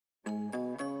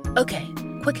Okay,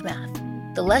 quick math.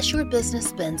 The less your business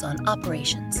spends on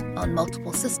operations, on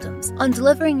multiple systems, on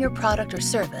delivering your product or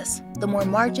service, the more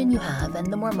margin you have and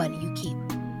the more money you keep.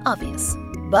 Obvious.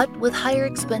 But with higher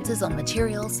expenses on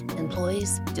materials,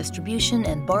 employees, distribution,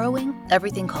 and borrowing,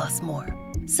 everything costs more.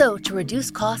 So to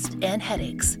reduce cost and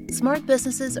headaches, smart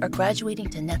businesses are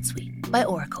graduating to NetSuite by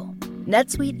Oracle.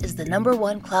 NetSuite is the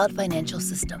 #1 cloud financial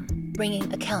system,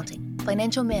 bringing accounting,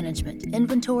 financial management,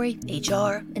 inventory,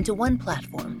 HR into one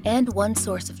platform and one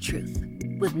source of truth.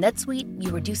 With NetSuite,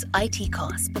 you reduce IT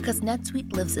costs because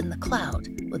NetSuite lives in the cloud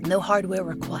with no hardware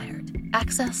required,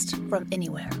 accessed from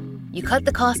anywhere. You cut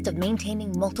the cost of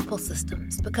maintaining multiple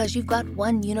systems because you've got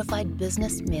one unified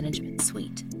business management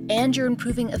suite. And you're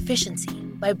improving efficiency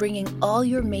by bringing all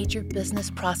your major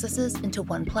business processes into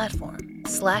one platform,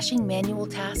 slashing manual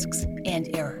tasks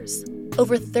and errors.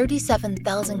 Over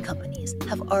 37,000 companies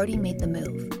have already made the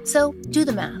move. So do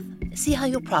the math. See how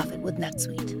you'll profit with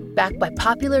NetSuite. Backed by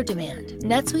popular demand,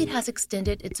 NetSuite has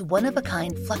extended its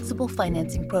one-of-a-kind flexible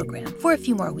financing program for a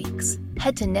few more weeks.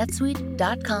 Head to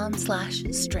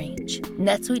netsuite.com/strange.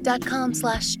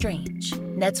 netsuite.com/strange.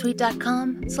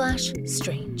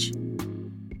 netsuite.com/strange.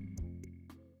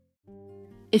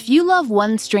 If you love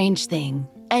One Strange Thing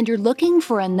and you're looking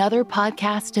for another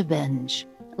podcast to binge,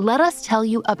 let us tell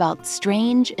you about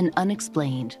Strange and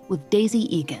Unexplained with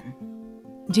Daisy Egan.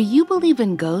 Do you believe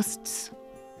in ghosts?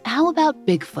 How about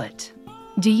Bigfoot?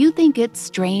 Do you think it's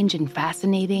strange and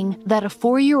fascinating that a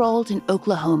 4-year-old in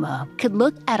Oklahoma could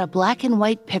look at a black and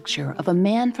white picture of a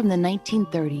man from the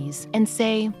 1930s and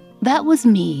say, "That was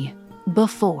me,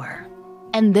 before,"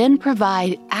 and then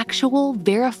provide actual,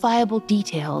 verifiable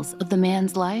details of the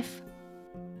man's life?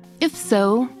 If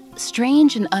so,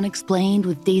 Strange and Unexplained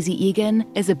with Daisy Egan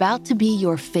is about to be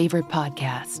your favorite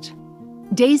podcast.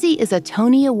 Daisy is a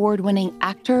Tony Award-winning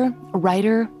actor,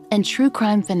 writer, and true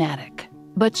crime fanatic,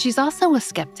 but she's also a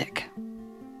skeptic.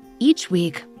 Each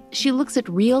week, she looks at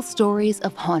real stories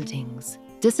of hauntings,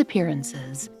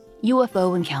 disappearances,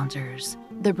 UFO encounters,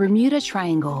 the Bermuda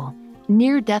Triangle,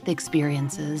 near-death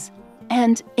experiences,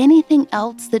 and anything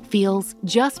else that feels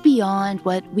just beyond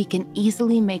what we can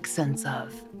easily make sense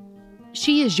of.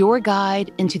 She is your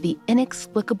guide into the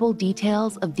inexplicable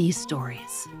details of these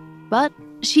stories. But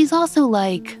she's also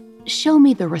like, show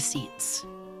me the receipts.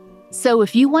 So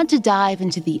if you want to dive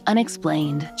into the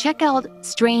unexplained, check out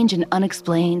Strange and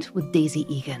Unexplained with Daisy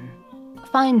Egan.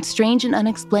 Find Strange and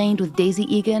Unexplained with Daisy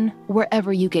Egan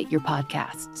wherever you get your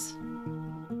podcasts.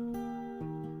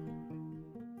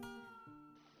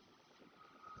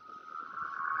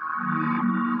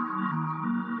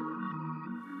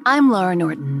 I'm Laura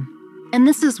Norton, and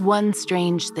this is One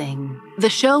Strange Thing, the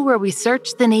show where we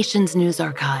search the nation's news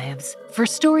archives for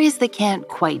stories that can't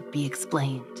quite be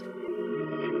explained.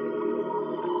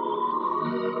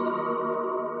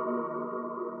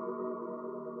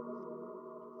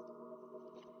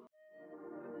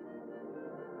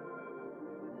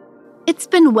 It's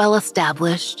been well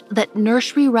established that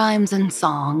nursery rhymes and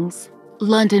songs,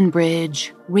 London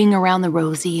Bridge, Ring Around the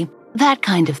Rosie, that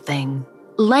kind of thing,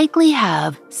 likely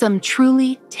have some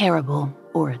truly terrible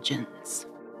origins,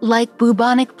 like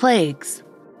bubonic plagues,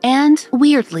 and,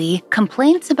 weirdly,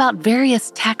 complaints about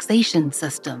various taxation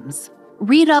systems.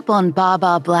 Read up on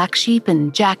Baa Black Sheep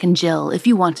and Jack and Jill if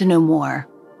you want to know more.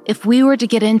 If we were to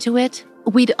get into it,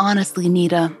 we'd honestly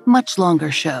need a much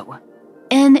longer show.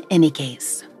 In any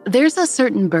case, there's a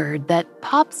certain bird that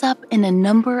pops up in a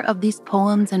number of these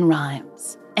poems and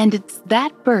rhymes, and it's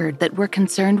that bird that we're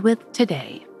concerned with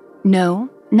today. No,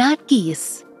 not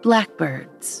geese,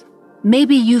 blackbirds.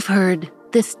 Maybe you've heard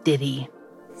this ditty.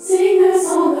 Sing a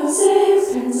song of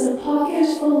sixpence, a pocket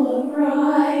full of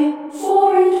rye,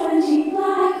 24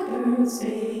 blackbirds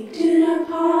baked in a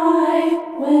pie.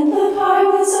 When the pie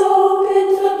was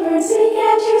opened, the birds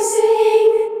began to sing.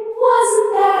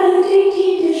 Wasn't that a dainty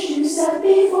dish to set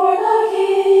before the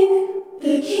king?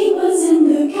 The king was in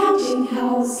the counting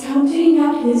house, counting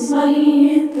out his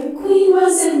money. The queen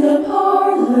was in the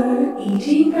parlor,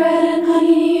 eating bread and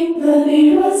honey. The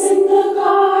maid was in the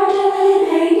garden,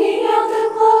 hanging out the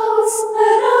clothes.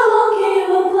 When along came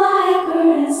a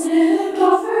blackbird and snipped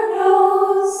off her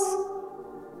nose.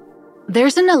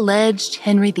 There's an alleged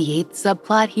Henry VIII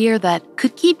subplot here that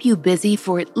could keep you busy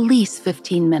for at least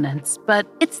 15 minutes, but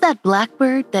it's that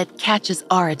blackbird that catches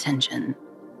our attention.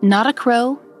 Not a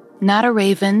crow, not a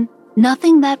raven,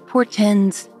 nothing that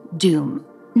portends doom.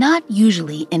 Not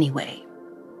usually, anyway.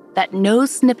 That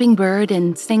nose-snipping bird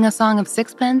in Sing a Song of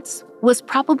Sixpence was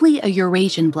probably a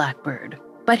Eurasian blackbird,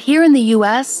 but here in the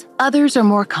US, others are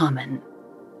more common.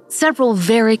 Several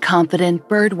very confident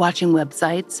bird-watching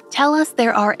websites tell us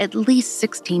there are at least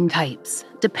 16 types,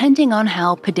 depending on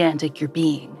how pedantic you're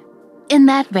being. In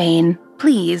that vein,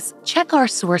 please check our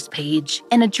source page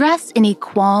and address any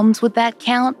qualms with that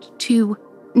count to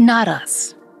not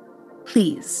us.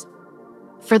 Please.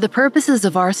 For the purposes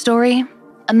of our story,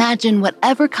 imagine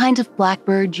whatever kind of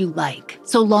blackbird you like,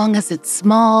 so long as it's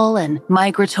small and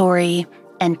migratory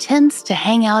and tends to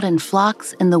hang out in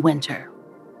flocks in the winter.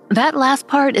 That last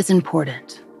part is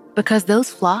important because those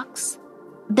flocks,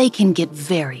 they can get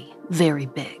very, very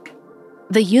big.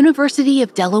 The University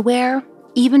of Delaware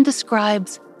even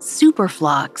describes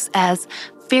superflocks as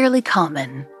fairly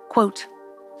common. Quote,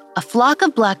 "A flock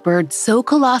of blackbirds so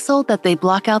colossal that they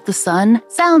block out the sun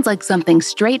sounds like something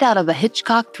straight out of a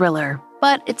Hitchcock thriller,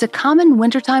 but it's a common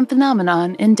wintertime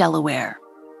phenomenon in Delaware.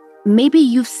 Maybe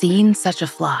you've seen such a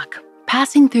flock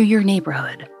passing through your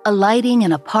neighborhood, alighting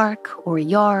in a park or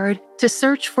yard to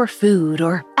search for food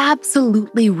or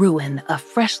absolutely ruin a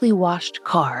freshly washed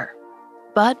car.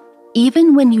 But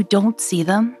even when you don't see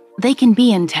them, they can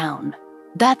be in town.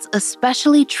 That's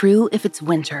especially true if it's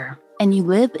winter and you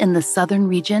live in the southern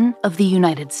region of the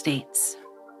United States."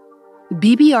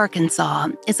 Beebe, Arkansas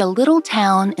is a little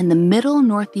town in the middle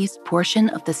northeast portion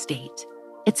of the state.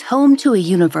 It's home to a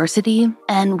university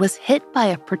and was hit by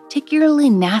a particularly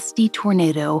nasty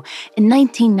tornado in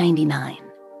 1999.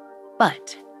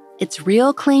 But its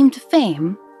real claim to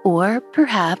fame, or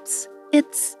perhaps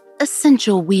its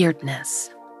essential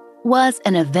weirdness, was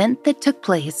an event that took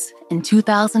place in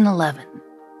 2011.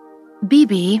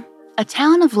 Beebe, a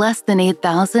town of less than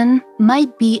 8,000,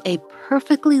 might be a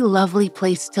perfectly lovely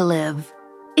place to live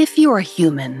if you're a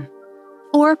human,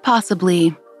 or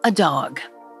possibly a dog.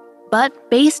 But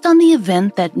based on the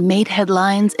event that made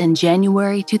headlines in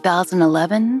January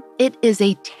 2011, it is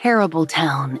a terrible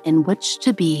town in which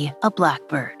to be a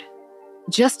blackbird.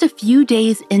 Just a few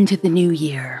days into the new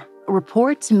year,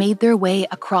 reports made their way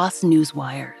across news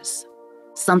wires.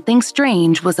 Something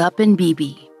strange was up in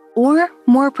Beebe, or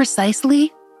more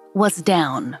precisely, was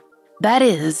down. That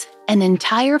is, an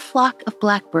entire flock of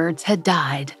blackbirds had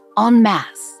died en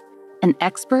masse, and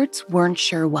experts weren't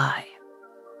sure why.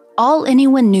 All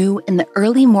anyone knew in the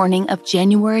early morning of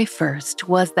January 1st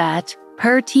was that,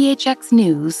 per THX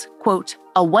News, quote,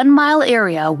 "A 1-mile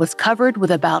area was covered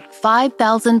with about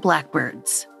 5,000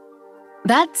 blackbirds."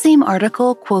 That same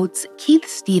article quotes Keith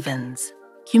Stevens,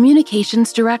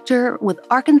 communications director with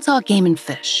Arkansas Game and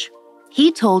Fish.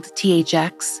 He told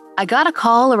THX, "I got a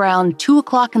call around 2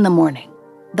 o'clock in the morning.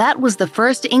 That was the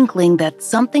first inkling that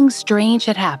something strange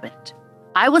had happened.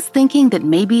 I was thinking that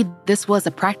maybe this was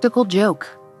a practical joke."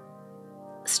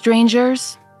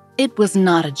 Strangers, it was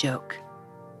not a joke.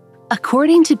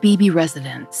 According to Beebe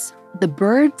residents, the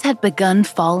birds had begun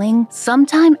falling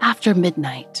sometime after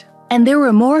midnight, and there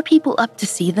were more people up to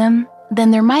see them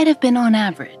than there might have been on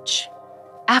average.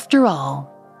 After all,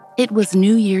 it was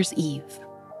New Year's Eve.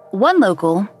 One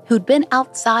local, who'd been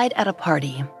outside at a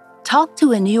party, talked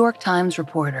to a New York Times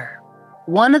reporter.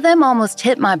 "One of them almost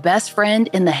hit my best friend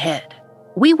in the head.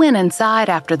 We went inside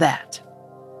after that."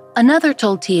 Another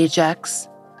told THX,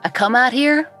 "I come out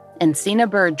here and seen a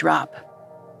bird drop."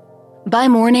 By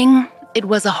morning, it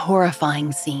was a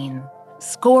horrifying scene.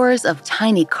 Scores of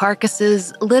tiny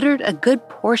carcasses littered a good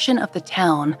portion of the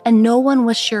town, and no one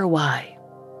was sure why.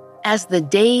 As the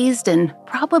dazed and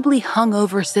probably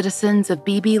hungover citizens of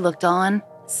Beebe looked on,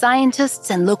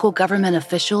 scientists and local government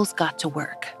officials got to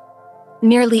work.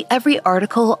 Nearly every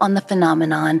article on the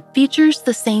phenomenon features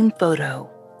the same photo: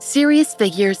 serious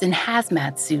figures in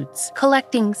hazmat suits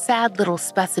collecting sad little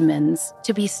specimens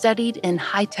to be studied in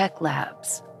high-tech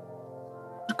labs.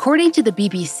 According to the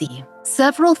BBC,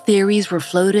 several theories were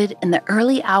floated in the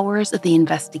early hours of the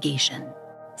investigation.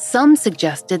 Some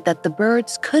suggested that the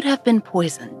birds could have been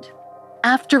poisoned.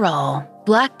 After all,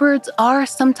 blackbirds are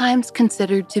sometimes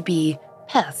considered to be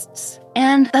pests,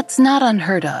 and that's not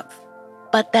unheard of.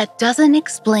 But that doesn't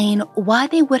explain why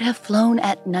they would have flown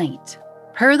at night.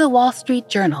 Per the Wall Street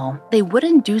Journal, they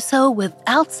wouldn't do so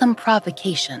without some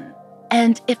provocation.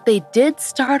 And if they did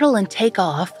startle and take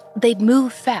off, they'd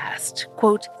move fast,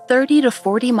 quote, 30 to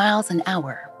 40 miles an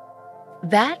hour.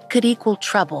 That could equal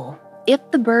trouble if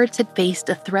the birds had faced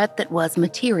a threat that was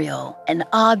material, an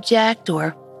object,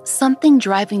 or something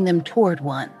driving them toward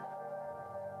one.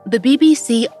 The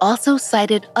BBC also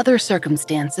cited other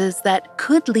circumstances that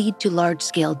could lead to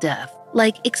large-scale death,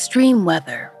 like extreme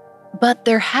weather. But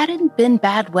there hadn't been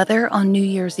bad weather on New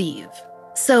Year's Eve.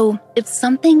 So if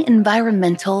something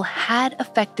environmental had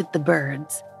affected the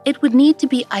birds, it would need to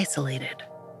be isolated.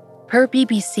 Per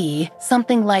BBC,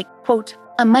 something like, quote,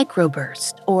 a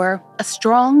microburst or a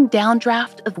strong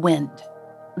downdraft of wind.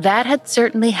 That had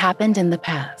certainly happened in the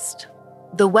past.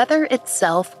 The weather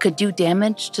itself could do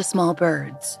damage to small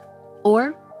birds,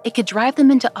 or it could drive them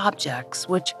into objects,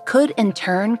 which could in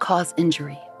turn cause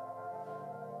injury.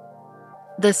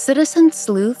 The citizen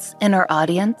sleuths in our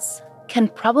audience can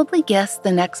probably guess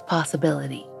the next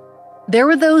possibility. There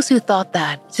were those who thought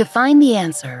that, to find the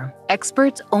answer,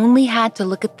 experts only had to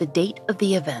look at the date of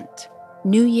the event,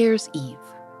 New Year's Eve.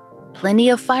 Plenty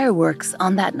of fireworks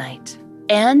on that night.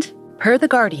 And, per The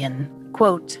Guardian,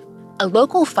 quote, "A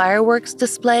local fireworks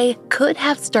display could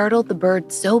have startled the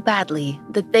birds so badly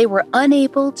that they were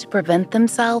unable to prevent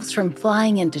themselves from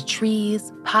flying into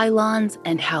trees, pylons,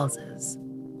 and houses.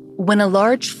 When a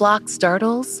large flock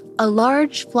startles, a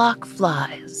large flock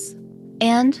flies,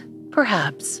 and,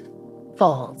 perhaps,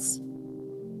 falls."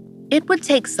 It would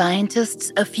take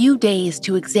scientists a few days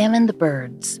to examine the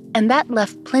birds, and that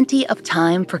left plenty of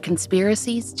time for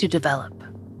conspiracies to develop.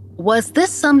 Was this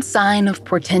some sign of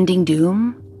portending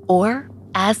doom? Or,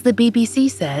 as the BBC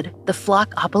said, the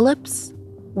flockopolis?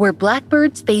 Were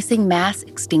blackbirds facing mass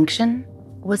extinction?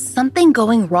 Was something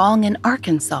going wrong in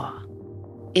Arkansas?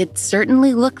 It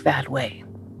certainly looked that way.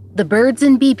 The birds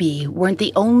in BB weren't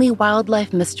the only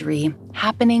wildlife mystery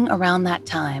happening around that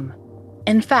time.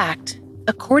 In fact,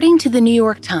 according to the New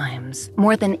York Times,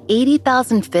 more than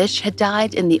 80,000 fish had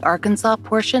died in the Arkansas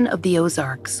portion of the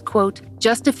Ozarks, quote,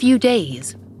 just a few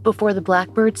days before the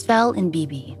blackbirds fell in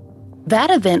BB.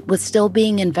 That event was still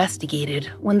being investigated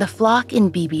when the flock in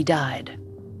BB died.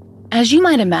 As you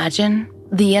might imagine,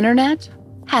 the internet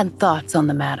had thoughts on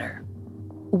the matter.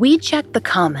 We checked the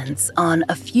comments on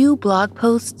a few blog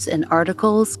posts and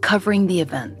articles covering the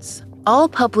events, all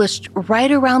published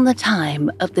right around the time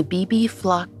of the BB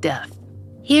flock death.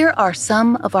 Here are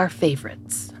some of our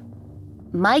favorites.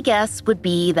 My guess would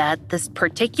be that this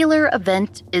particular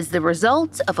event is the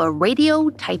result of a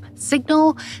radio-type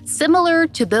signal similar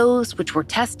to those which were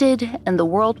tested in the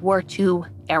World War II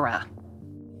era.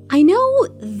 I know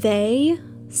they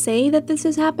say that this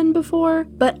has happened before,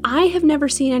 but I have never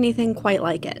seen anything quite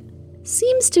like it.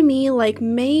 Seems to me like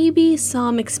maybe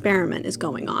some experiment is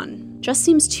going on. Just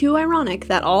seems too ironic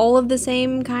that all of the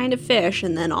same kind of fish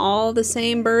and then all the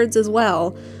same birds as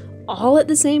well, all at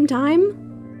the same time?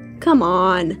 Come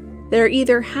on. There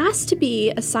either has to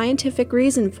be a scientific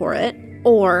reason for it,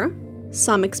 or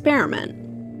some experiment.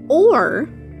 Or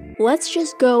let's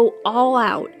just go all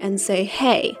out and say,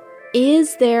 hey,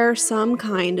 is there some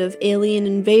kind of alien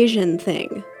invasion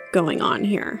thing going on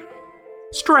here?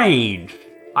 Strange.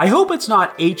 I hope it's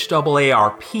not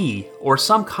HAARP or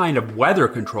some kind of weather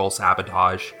control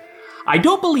sabotage. I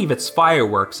don't believe it's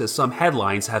fireworks as some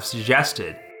headlines have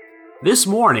suggested. This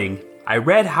morning, I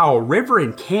read how a river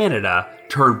in Canada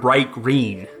turned bright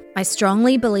green. I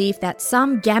strongly believe that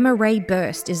some gamma ray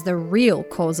burst is the real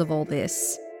cause of all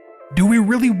this. Do we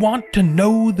really want to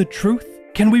know the truth?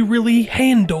 Can we really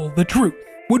handle the truth?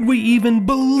 Would we even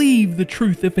believe the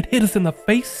truth if it hit us in the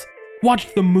face?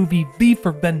 Watch the movie V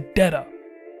for Vendetta.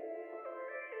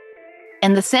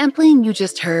 And the sampling you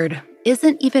just heard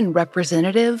isn't even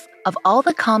representative of all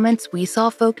the comments we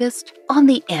saw focused on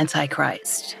the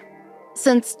Antichrist.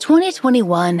 Since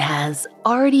 2021 has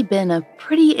already been a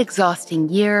pretty exhausting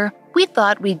year, we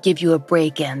thought we'd give you a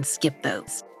break and skip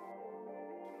those.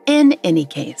 In any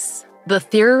case, the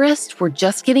theorists were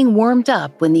just getting warmed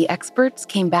up when the experts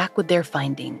came back with their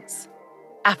findings.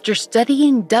 After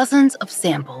studying dozens of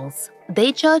samples,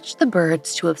 they judged the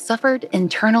birds to have suffered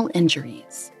internal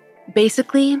injuries.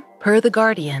 Basically, per The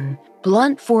Guardian,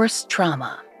 blunt force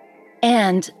trauma.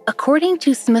 And according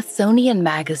to Smithsonian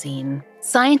Magazine,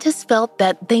 scientists felt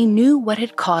that they knew what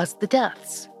had caused the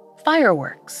deaths: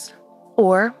 fireworks.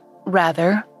 Or,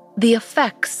 rather, the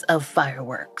effects of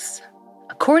fireworks.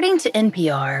 According to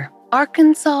NPR,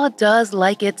 Arkansas does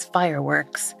like its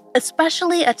fireworks,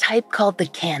 especially a type called the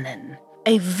cannon,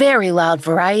 a very loud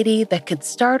variety that could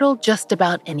startle just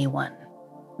about anyone.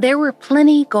 There were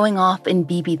plenty going off in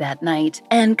BB that night,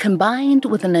 and combined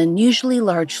with an unusually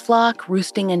large flock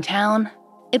roosting in town,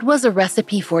 it was a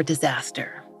recipe for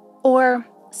disaster. Or,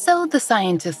 so the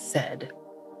scientists said.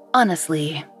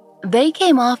 Honestly, they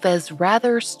came off as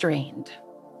rather strained.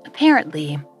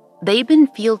 Apparently, they've been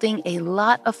fielding a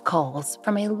lot of calls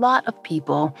from a lot of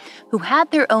people who had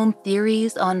their own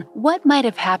theories on what might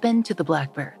have happened to the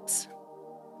blackbirds.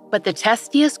 But the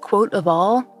testiest quote of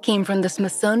all came from the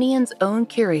Smithsonian's own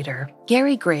curator,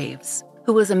 Gary Graves,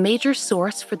 who was a major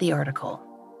source for the article.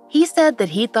 He said that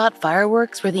he thought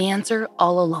fireworks were the answer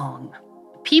all along.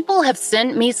 People have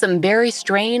sent me some very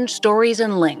strange stories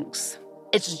and links.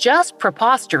 It's just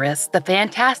preposterous the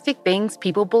fantastic things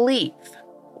people believe.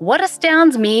 What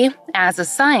astounds me, as a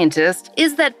scientist,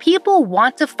 is that people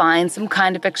want to find some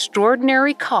kind of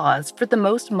extraordinary cause for the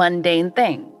most mundane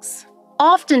things.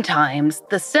 Oftentimes,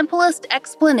 the simplest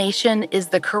explanation is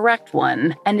the correct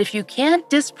one, and if you can't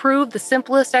disprove the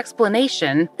simplest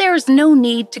explanation, there is no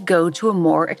need to go to a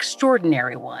more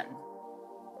extraordinary one.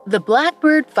 The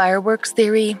Blackbird fireworks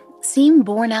theory seemed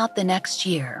borne out the next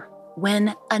year,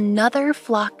 when another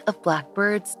flock of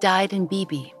blackbirds died in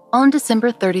Beebe on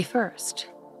December 31st.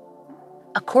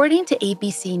 According to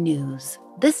ABC News,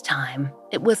 this time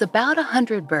it was about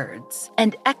 100 birds,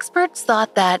 and experts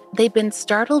thought that they'd been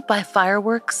startled by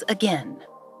fireworks again.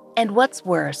 And what's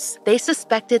worse, they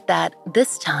suspected that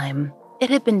this time it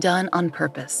had been done on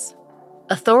purpose.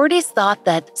 Authorities thought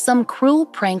that some cruel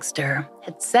prankster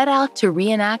had set out to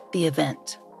reenact the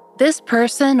event. This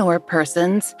person or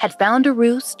persons had found a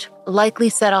roost, likely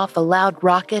set off a loud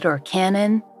rocket or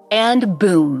cannon, and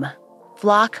boom,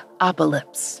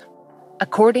 flock-apocalypse.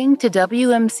 According to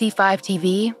WMC5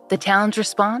 TV, the town's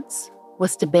response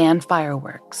was to ban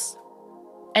fireworks.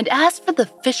 And as for the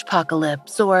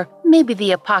fishpocalypse, or maybe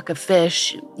the apoc of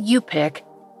fish, you pick,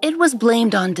 it was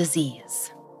blamed on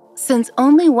disease. Since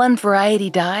only one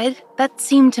variety died, that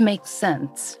seemed to make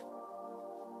sense.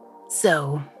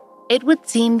 So, it would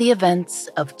seem the events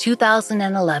of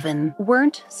 2011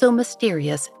 weren't so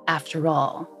mysterious after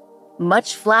all.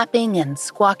 Much flapping and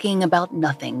squawking about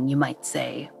nothing, you might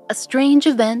say. A strange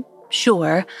event,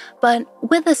 sure, but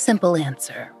with a simple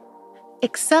answer.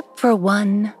 Except for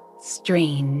one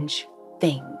strange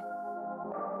thing.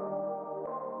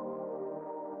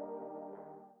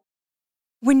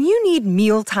 When you need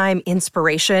mealtime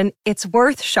inspiration, it's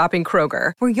worth shopping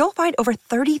Kroger, where you'll find over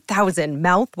 30,000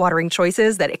 mouth-watering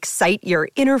choices that excite your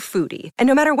inner foodie. And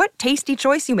no matter what tasty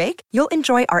choice you make, you'll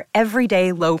enjoy our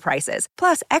everyday low prices,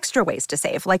 plus extra ways to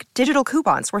save, like digital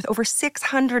coupons worth over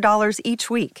 $600 each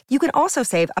week. You can also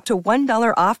save up to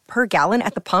 $1 off per gallon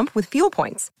at the pump with fuel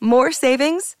points. More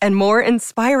savings and more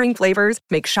inspiring flavors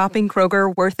make shopping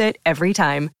Kroger worth it every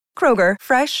time. Kroger,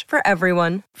 fresh for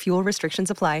everyone. Fuel restrictions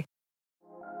apply.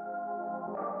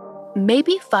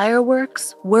 Maybe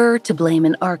fireworks were to blame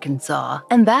in Arkansas,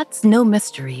 and that's no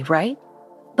mystery, right?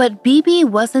 But Beebe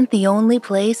wasn't the only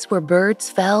place where birds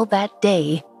fell that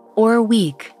day, or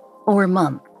week, or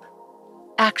month.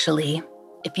 Actually,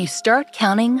 if you start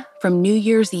counting from New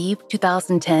Year's Eve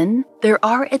 2010, there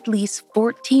are at least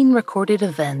 14 recorded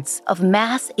events of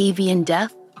mass avian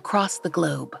death across the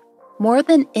globe, more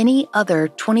than any other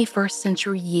 21st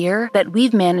century year that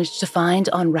we've managed to find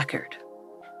on record.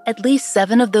 At least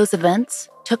 7 of those events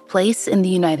took place in the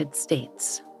United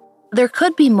States. There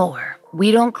could be more. We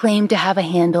don't claim to have a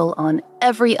handle on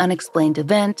every unexplained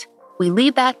event. We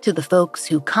leave that to the folks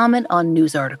who comment on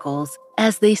news articles,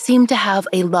 as they seem to have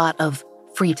a lot of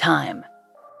free time.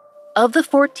 Of the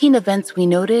 14 events we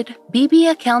noted, Beebe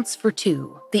accounts for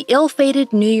 2, the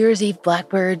ill-fated New Year's Eve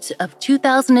blackbirds of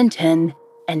 2010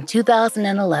 and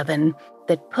 2011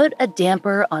 that put a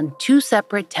damper on 2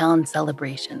 separate town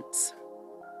celebrations.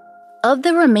 Of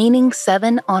the remaining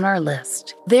 7 on our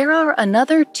list, there are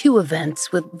another 2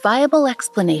 events with viable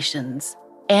explanations,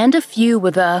 and a few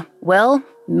with a, well,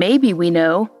 maybe we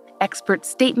know, expert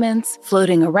statements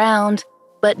floating around,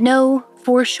 but no,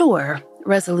 for sure,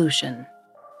 resolution.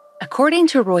 According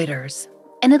to Reuters,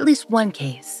 in at least one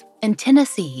case, in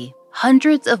Tennessee,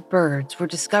 hundreds of birds were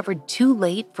discovered too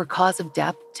late for cause of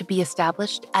death to be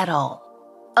established at all.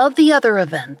 Of the other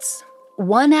events,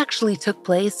 one actually took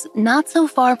place not so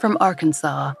far from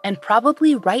Arkansas and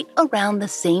probably right around the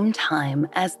same time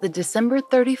as the December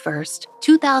 31st,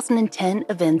 2010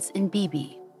 events in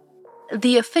Beebe.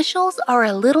 The officials are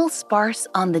a little sparse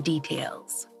on the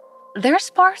details. They're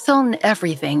sparse on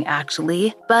everything,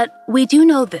 actually, but we do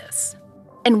know this.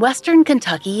 In western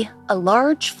Kentucky, a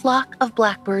large flock of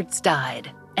blackbirds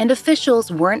died, and officials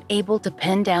weren't able to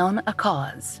pin down a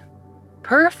cause.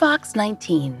 Per Fox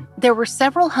 19, there were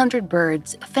several hundred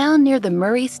birds found near the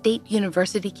Murray State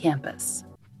University campus.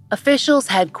 Officials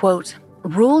had, quote,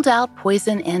 ruled out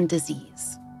poison and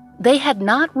disease. They had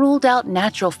not ruled out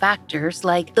natural factors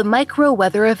like the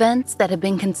micro-weather events that had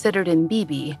been considered in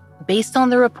Beebe. Based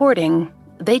on the reporting,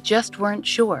 they just weren't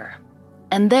sure.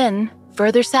 And then,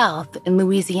 further south in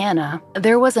Louisiana,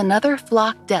 there was another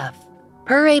flock death.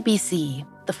 Per ABC,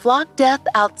 the flock death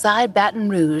outside Baton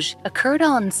Rouge occurred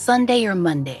on Sunday or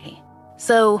Monday.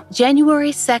 So,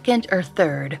 January 2nd or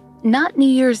 3rd, not New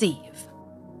Year's Eve.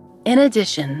 In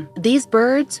addition, these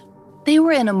birds, they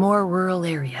were in a more rural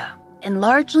area and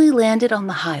largely landed on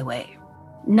the highway,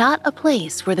 not a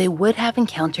place where they would have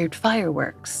encountered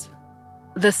fireworks.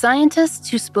 The scientists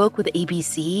who spoke with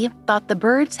ABC thought the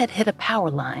birds had hit a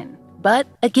power line, but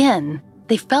again,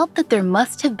 They felt that there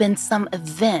must have been some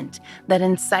event that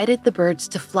incited the birds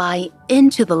to fly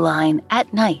into the line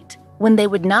at night when they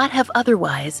would not have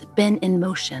otherwise been in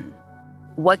motion.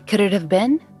 What could it have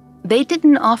been? They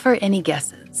didn't offer any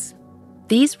guesses.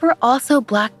 These were also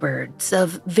blackbirds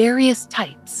of various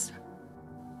types.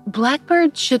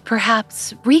 Blackbirds should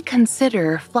perhaps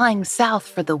reconsider flying south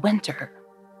for the winter.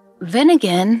 Then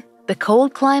again, the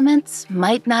cold climates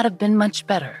might not have been much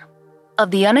better. Of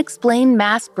the unexplained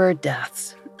mass bird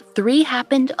deaths, 3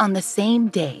 happened on the same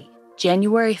day,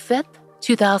 January 5th,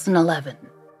 2011.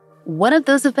 One of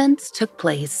those events took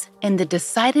place in the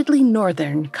decidedly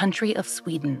northern country of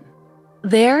Sweden.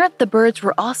 There, the birds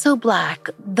were also black,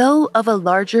 though of a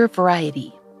larger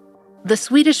variety. The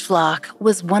Swedish flock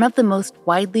was one of the most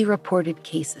widely reported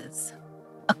cases.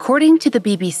 According to the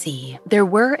BBC, there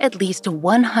were at least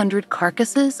 100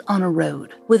 carcasses on a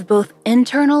road, with both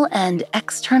internal and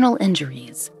external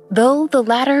injuries, though the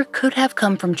latter could have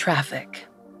come from traffic.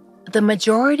 The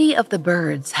majority of the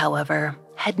birds, however,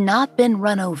 had not been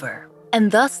run over,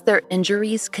 and thus their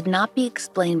injuries could not be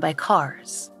explained by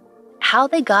cars. How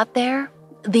they got there,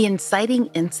 the inciting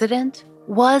incident,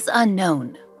 was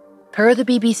unknown. Per the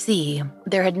BBC,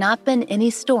 there had not been any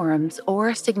storms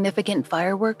or significant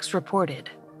fireworks reported.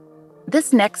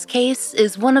 This next case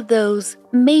is one of those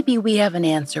maybe we have an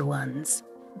answer ones.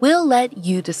 We'll let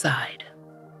you decide.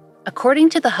 According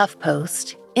to the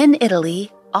HuffPost, in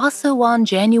Italy, also on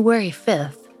January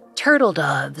 5th, turtle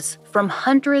doves, from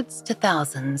hundreds to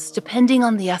thousands, depending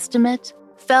on the estimate,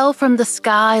 fell from the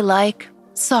sky like,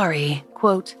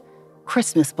 quote,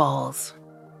 Christmas balls.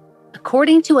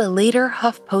 According to a later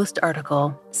HuffPost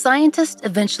article, scientists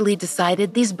eventually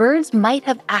decided these birds might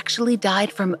have actually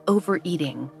died from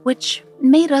overeating, which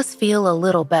made us feel a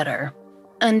little better.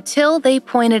 Until they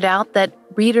pointed out that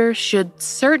readers should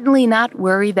certainly not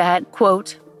worry that,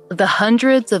 quote, the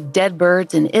hundreds of dead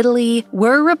birds in Italy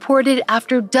were reported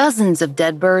after dozens of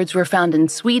dead birds were found in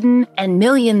Sweden and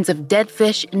millions of dead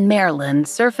fish in Maryland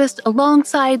surfaced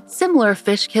alongside similar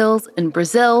fish kills in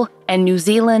Brazil and New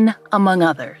Zealand, among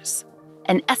others.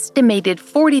 An estimated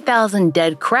 40,000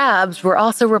 dead crabs were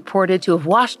also reported to have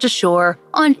washed ashore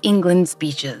on England's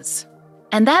beaches.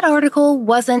 And that article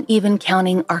wasn't even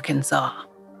counting Arkansas.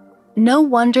 No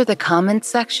wonder the comment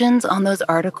sections on those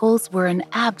articles were an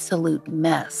absolute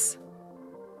mess.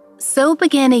 So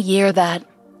began a year that,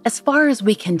 as far as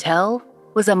we can tell,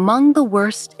 was among the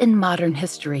worst in modern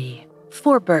history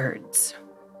for birds.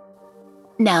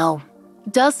 Now,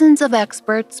 dozens of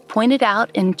experts pointed out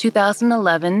in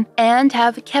 2011 and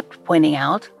have kept pointing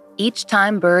out, each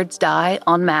time birds die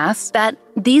en masse, that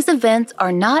these events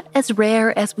are not as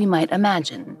rare as we might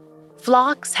imagine.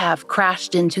 Flocks have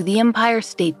crashed into the Empire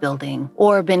State Building,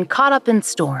 or been caught up in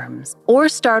storms, or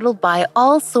startled by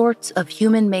all sorts of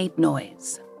human-made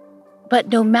noise. But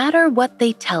no matter what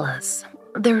they tell us,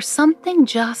 there's something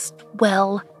just,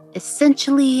 well,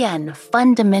 essentially and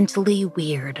fundamentally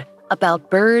weird about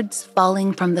birds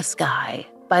falling from the sky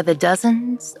by the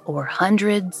dozens or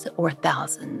hundreds or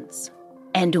thousands.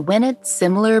 And when it's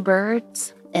similar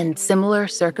birds and similar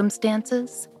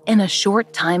circumstances in a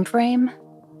short time frame,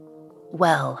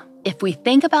 well, if we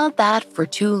think about that for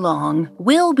too long,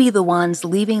 we'll be the ones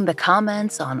leaving the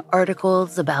comments on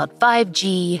articles about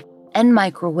 5G and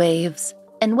microwaves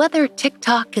and whether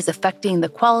TikTok is affecting the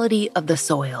quality of the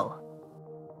soil.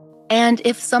 And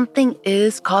if something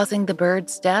is causing the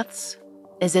birds' deaths,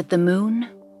 is it the moon,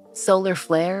 solar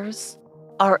flares,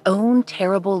 our own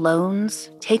terrible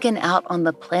loans taken out on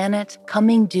the planet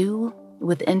coming due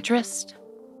with interest?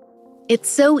 It's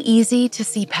so easy to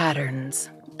see patterns,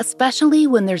 especially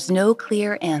when there's no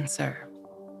clear answer.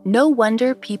 No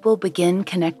wonder people begin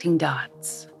connecting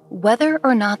dots, whether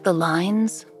or not the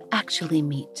lines actually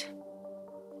meet.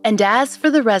 And as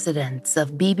for the residents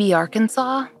of Beebe,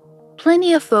 Arkansas,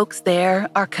 plenty of folks there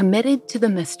are committed to the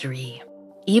mystery,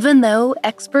 even though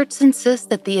experts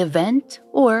insist that the event,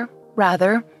 or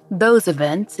rather, those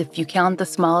events, if you count the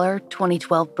smaller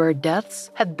 2012 bird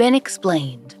deaths, have been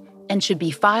explained and should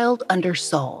be filed under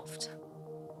solved.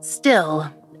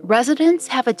 Still, residents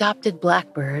have adopted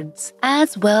blackbirds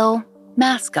as, well,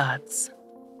 mascots.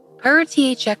 Per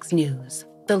THX News,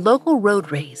 the local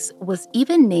road race was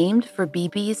even named for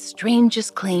Beebe's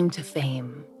strangest claim to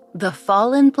fame, the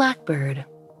Fallen Blackbird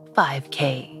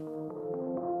 5K.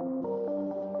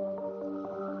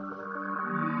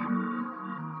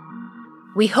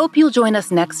 We hope you'll join us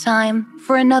next time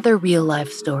for another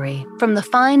real-life story from the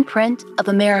fine print of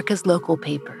America's local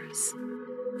papers.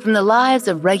 From the lives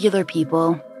of regular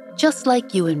people, just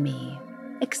like you and me,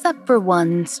 except for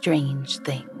one strange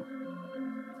thing.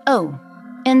 Oh,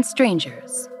 and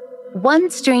strangers, One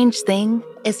Strange Thing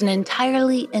is an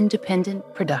entirely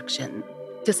independent production.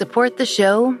 To support the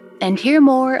show and hear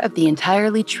more of the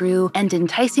entirely true and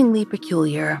enticingly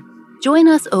peculiar, join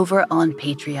us over on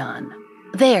Patreon.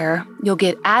 There, you'll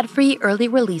get ad-free early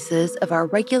releases of our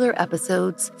regular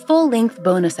episodes, full-length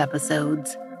bonus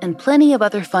episodes, and plenty of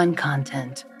other fun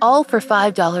content, all for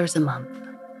 $5 a month.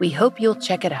 We hope you'll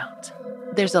check it out.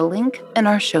 There's a link in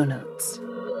our show notes.